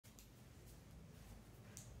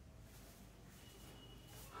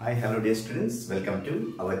Hi, hello dear students, welcome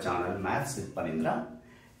to our channel Maths with Panindra.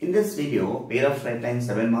 In this video, pair of right line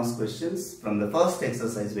 7 marks questions from the first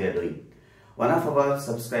exercise we are doing. One of our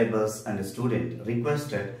subscribers and a student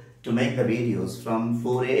requested to make the videos from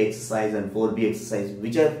 4a exercise and 4b exercise,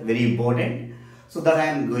 which are very important, so that I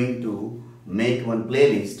am going to make one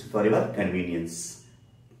playlist for your convenience.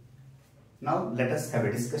 Now let us have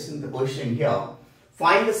a discussion. The question here: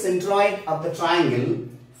 find the centroid of the triangle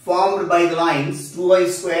formed by the lines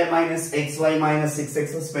 2y² minus xy minus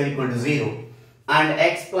 6x² equal to 0 and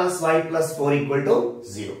x plus y plus 4 equal to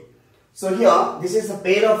 0. So here this is a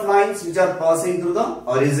pair of lines which are passing through the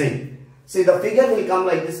origin. See, the figure will come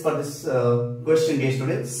like this for this question, dear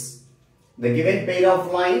students. The given pair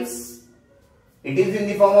of lines, it is in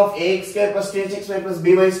the form of ax² plus 2xy plus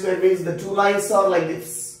by² means the two lines are like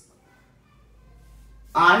this.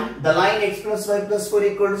 And the line x plus y plus 4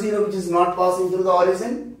 equal to 0, which is not passing through the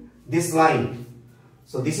origin, this line.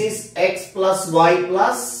 So this is x plus y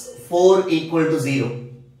plus 4 equal to 0.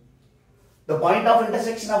 The point of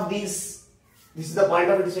intersection of these, this is the point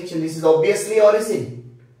of intersection, this is obviously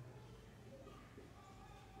origin.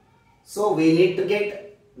 So we need to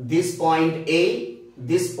get this point A,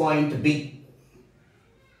 this point B.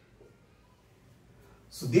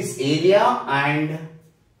 So this area, and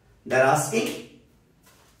they are asking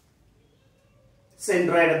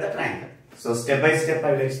centroid of the triangle. So step by step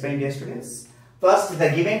I will explain, dear students. First, the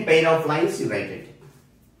given pair of lines, you write it.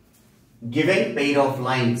 Given pair of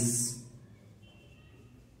lines.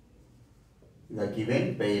 The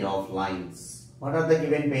given pair of lines. What are the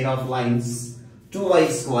given pair of lines?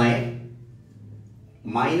 2y²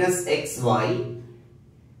 minus xy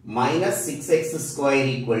minus 6x²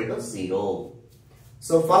 equal to 0.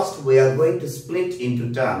 So first we are going to split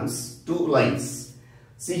into terms two lines.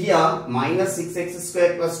 See here, minus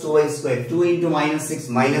 6x² plus 2y², 2 into minus 6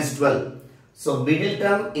 minus 12. So middle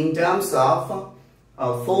term in terms of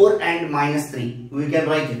 4 and minus 3, we can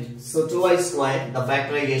write it. So 2y², the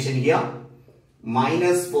factorization here,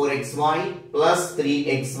 minus 4xy plus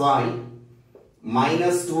 3xy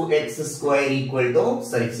minus 2x² equal to,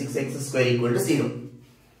 6x² equal to 0.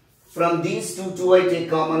 From these two, 2y take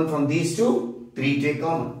common, from these two, 3 take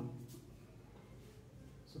common.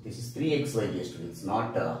 This is 3xy, dear students,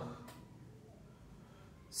 not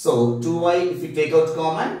so 2y, if you take out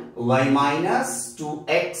common, y minus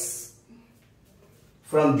 2x.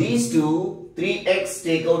 From these two, 3x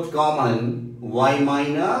take out common, y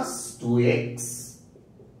minus 2x.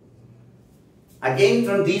 Again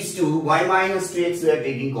from these two, y minus 2x we are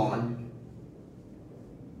taking common,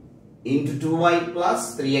 into 2y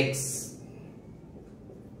plus 3x.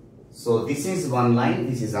 So this is one line,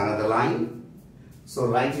 this is another line. So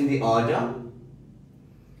write in the order,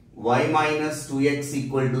 y minus 2x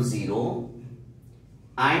equal to 0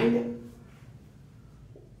 and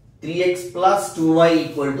 3x plus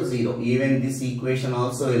 2y equal to 0. Even this equation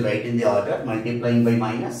also will write in the order, multiplying by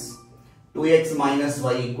minus 2x minus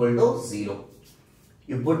y equal to 0.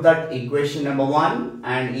 You put that equation number 1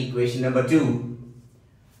 and equation number 2.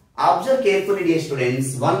 Observe carefully, dear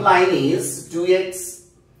students. One line is 2x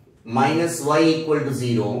minus y equal to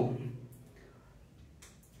 0.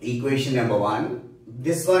 Equation number 1.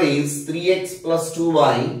 This one is 3x plus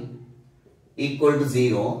 2y equal to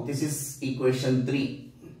 0. This is equation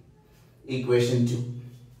 3. Equation 2.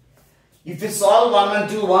 If you solve 1 and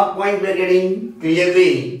 2, what point we are getting?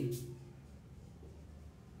 Clearly,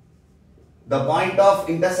 the point of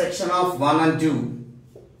intersection of 1 and 2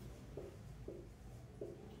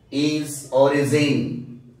 is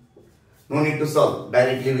origin. No need to solve.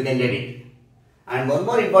 Directly we can get it. And one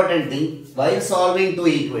more important thing, while solving two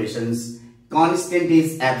equations, constant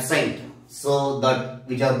is absent, so that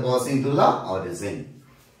which are passing through the origin.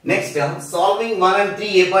 Next, solving 1 and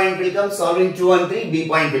 3, A point will come, solving 2 and 3, B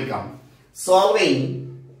point will come.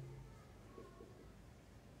 Solving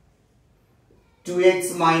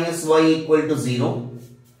 2x minus y equal to 0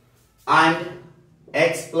 and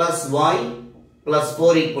x plus y plus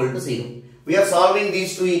 4 equal to 0. We are solving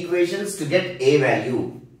these two equations to get A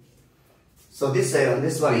value. So this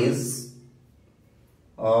one is,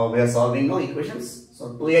 we are solving no equations. So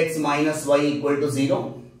 2x minus y equal to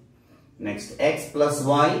 0. Next, x plus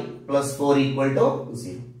y plus 4 equal to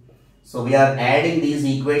 0. So we are adding these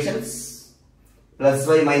equations. Plus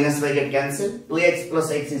y minus y get cancelled. 2x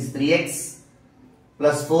plus x is 3x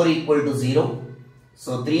plus 4 equal to 0.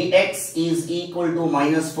 So 3x is equal to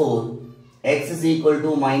minus 4. X is equal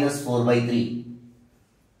to minus 4 by 3.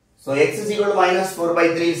 So x is equal to minus 4 by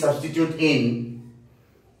 3, substitute in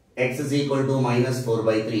x is equal to minus 4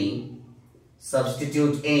 by 3,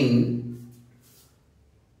 substitute in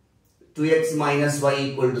 2x minus y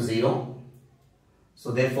equal to 0. So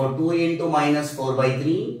therefore 2 into minus 4 by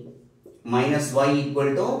 3 minus y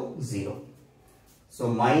equal to 0. So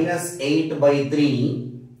minus 8 by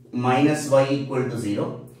 3 minus y equal to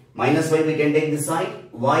 0. Minus y we can take this side.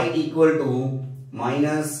 Y equal to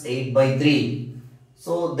minus 8 by 3.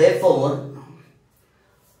 So therefore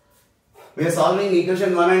we are solving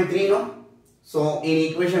equation 1 and 3 no? So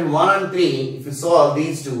in equation 1 and 3 if you solve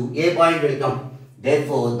these two, a point will come.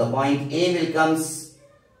 Therefore the point a will comes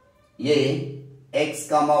a x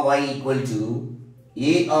comma y equal to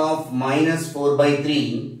a of minus 4 by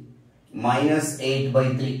 3 minus 8 by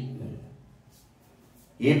 3.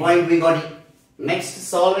 A point we got it. Next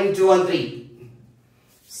solving 2 and 3.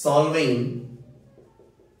 Solving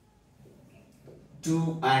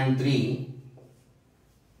 2 and 3.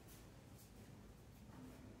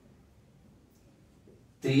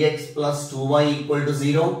 Three x plus 2y equal to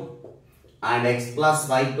 0 and x plus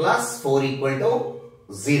y plus 4 equal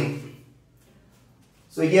to 0.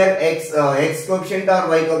 So here x coefficient or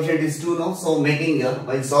y coefficient is 2 no. So making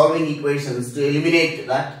while solving equations to eliminate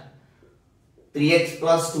that 3x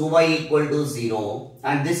plus 2y equal to 0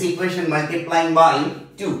 and this equation multiplying by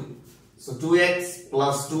 2. So 2x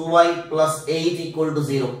plus 2y plus 8 equal to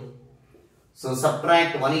 0. So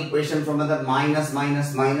subtract one equation from another, minus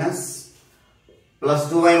minus minus.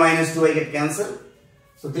 Plus 2y minus 2y get cancelled.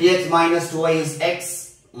 So 3x minus 2y is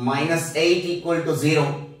x minus 8 equal to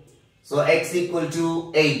 0. So x equal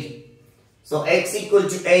to 8. So x equal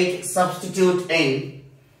to 8 substitute in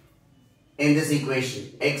this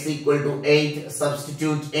equation. X equal to 8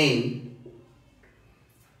 substitute in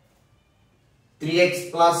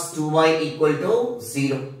 3x plus 2y equal to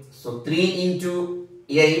 0. So 3 into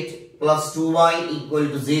 8 plus 2y equal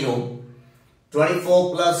to 0.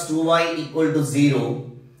 24 plus 2y equal to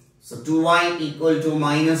 0. So 2y equal to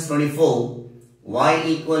minus 24. Y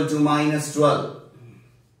equal to minus 12.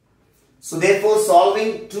 So therefore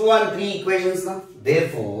solving 2 and 3 equations now.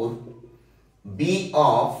 Therefore b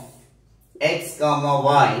of x comma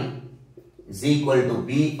y is equal to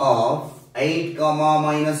b of 8 comma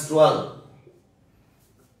minus 12.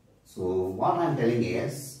 So what I am telling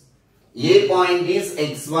is a point is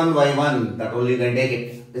x1 y1, that only you can take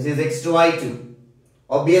it. This is x2 y2.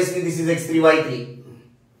 Obviously this is x3 y3.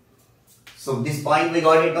 So this point we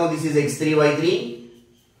got it now. This is x3 y3,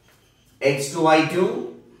 x2 y2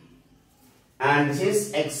 and this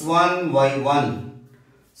is x1 y1.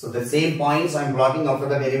 So the same points I am plotting. After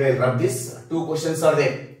that anyway rub this. Two questions are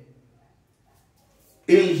there.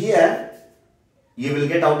 Till here you will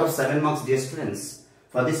get out of 7 marks dear students.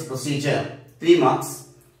 For this procedure 3 marks.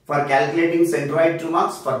 For calculating centroid 2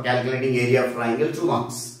 marks. For calculating area of triangle 2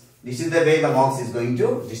 marks. This is the way the marks is going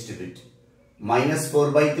to distribute. Minus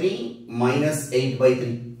 4 by 3 minus 8 by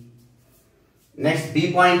 3. Next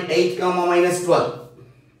b point 8 comma minus 12.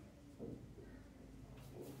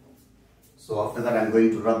 So after that I am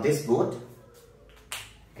going to rub this board. You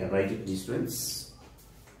can write it these students.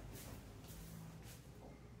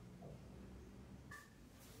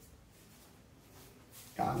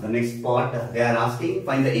 The next part they are asking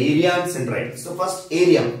find the area and centroid. So first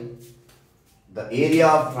area. The area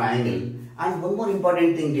of triangle. And one more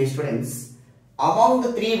important thing dear students. Among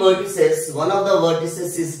the 3 vertices, one of the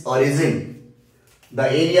vertices is origin.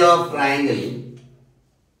 The area of triangle.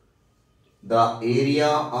 The area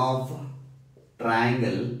of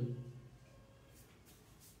triangle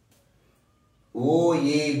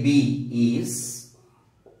OAB is,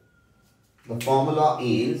 the formula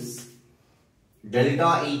is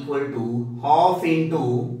delta equal to half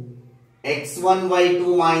into x1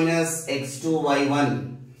 y2 minus x2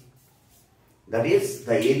 y1. That is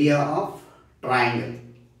the area of triangle.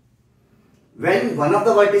 When one of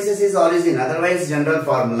the vertices is origin, otherwise general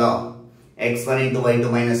formula x1 into y2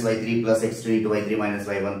 minus y3 plus x2 into y3 minus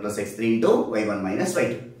y1 plus x3 into y1 minus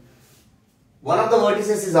y2. One of the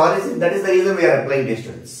vertices is origin, that is the reason we are applying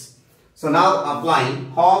distance. So now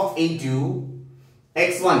applying half into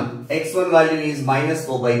x1. x1 value is minus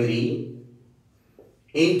 4 by 3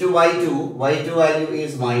 into y2. y2 value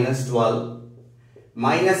is minus 12.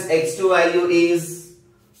 Minus x2 value is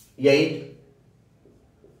 8.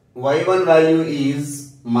 y1 value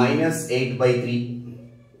is minus 8 by 3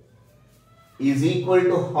 is equal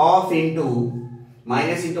to half into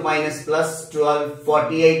minus into minus plus 12,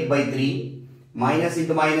 48 by 3. Minus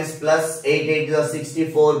into minus plus 8, 8 is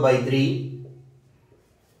 64 by 3,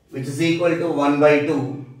 which is equal to 1 by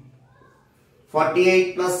 2.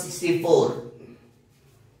 48 plus 64.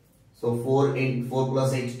 So 4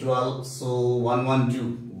 plus 8, 12. So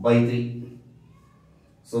 112 by 3.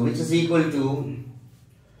 So which is equal to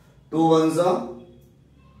 2 ones are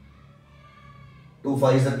 2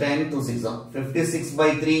 5s are 10, 2 6 are 56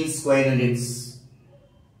 by 3 square units.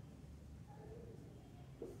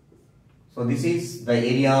 So this is the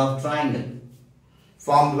area of triangle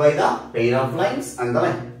formed by the pair of lines and the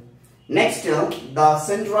line. Next, the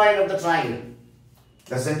centroid of the triangle.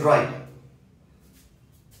 The centroid.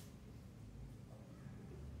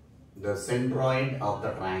 The centroid of the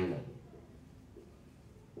triangle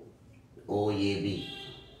OAB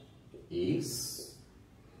is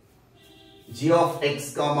g of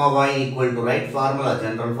x comma y equal to, right formula,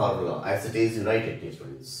 general formula, as it is, you write it, dear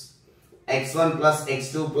students. x1 plus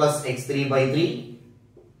x2 plus x3 by 3,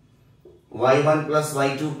 y1 plus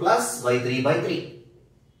y2 plus y3 by 3.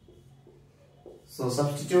 So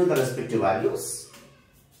substitute the respective values.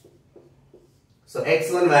 So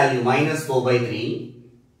x1 value minus 4 by 3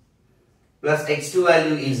 plus x2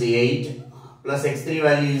 value is 8 plus x3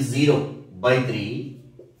 value is 0 by 3.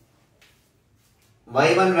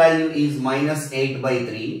 y1 value is minus 8 by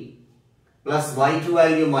 3 plus y2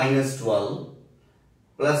 value minus 12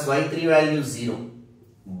 plus y3 value 0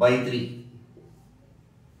 by 3.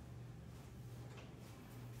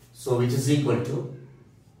 So which is equal to,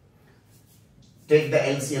 take the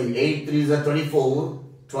LCM, 8 3s are 24,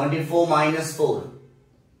 24 minus 4.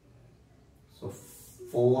 So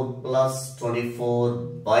 4 plus 24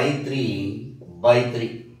 by 3 by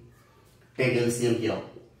 3. Take LCM here.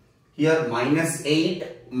 Here minus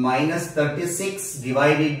 8 minus 36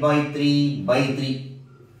 divided by 3 by 3.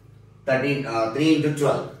 3 into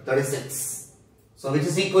 12, 36. So which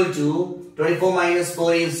is equal to 24 minus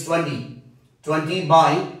 4 is 20. 20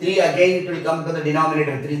 by 3, again it will come to the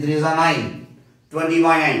denominator. 3 3s are 9. 20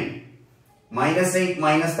 by 9. Minus 8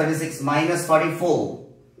 minus 36 minus 44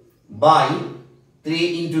 by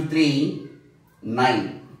 3 into 3,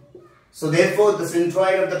 9. So therefore the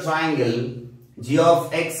centroid of the triangle g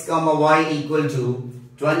of x comma y equal to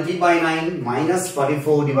 20 by 9 minus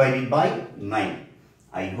 44 divided by 9.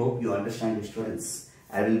 I hope you understand, students.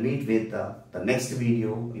 I will meet with the next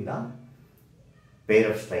video in the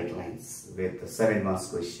pair of straight lines with the 7 marks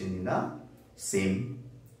question in the same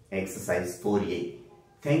exercise 4a.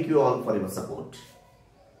 Thank you all for your support.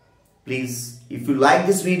 Please, if you like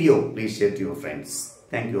this video, please share to your friends.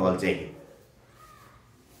 Thank you all. Jai Hind.